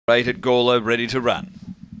Rated Gawler ready to run.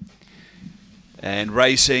 And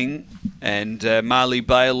racing, and Marley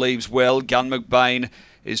Bale leaves well. Gun McBain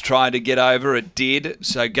is trying to get over. It did.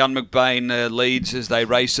 So Gun McBain leads as they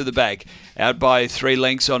race to the back. Out by 3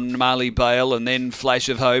 lengths on Marley Bale, and then Flash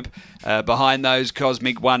of Hope. Behind those,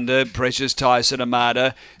 Cosmic Wonder, Precious Tyson,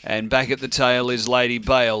 Armada, and back at the tail is Lady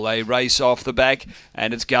Bale. They race off the back,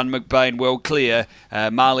 and it's Gun McBain well clear.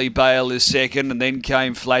 Marley Bale is second, and then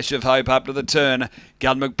came Flash of Hope up to the turn.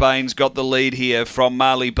 Gun McBain's got the lead here from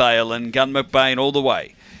Marley Bale, and Gun McBain all the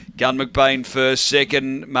way. Gun McBain first,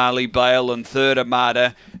 second Marley Bale, and third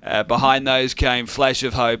Armada. Behind those came Flash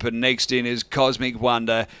of Hope, and next in is Cosmic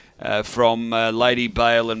Wonder from Lady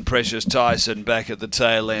Bale and Precious Tyson back at the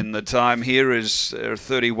tail end. The time here is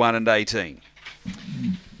 31 and 18.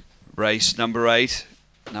 Race number 8.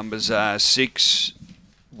 Numbers are 6,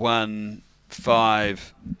 1,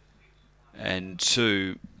 5 and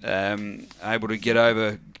 2. Able to get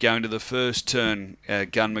over going to the first turn,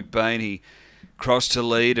 Gun McBain. He crossed to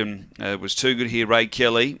lead and was too good here. Ray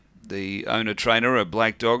Kelly, the owner-trainer, a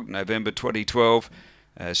black dog, November 2012.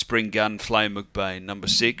 Spring Gun, Flame McBain. Number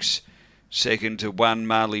 6. Second to 1,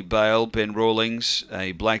 Marley Bale, Ben Rawlings,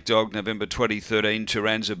 a black dog, November 2013,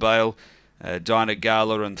 Turanza Bale, Dinah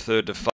Gawler, and third to 5.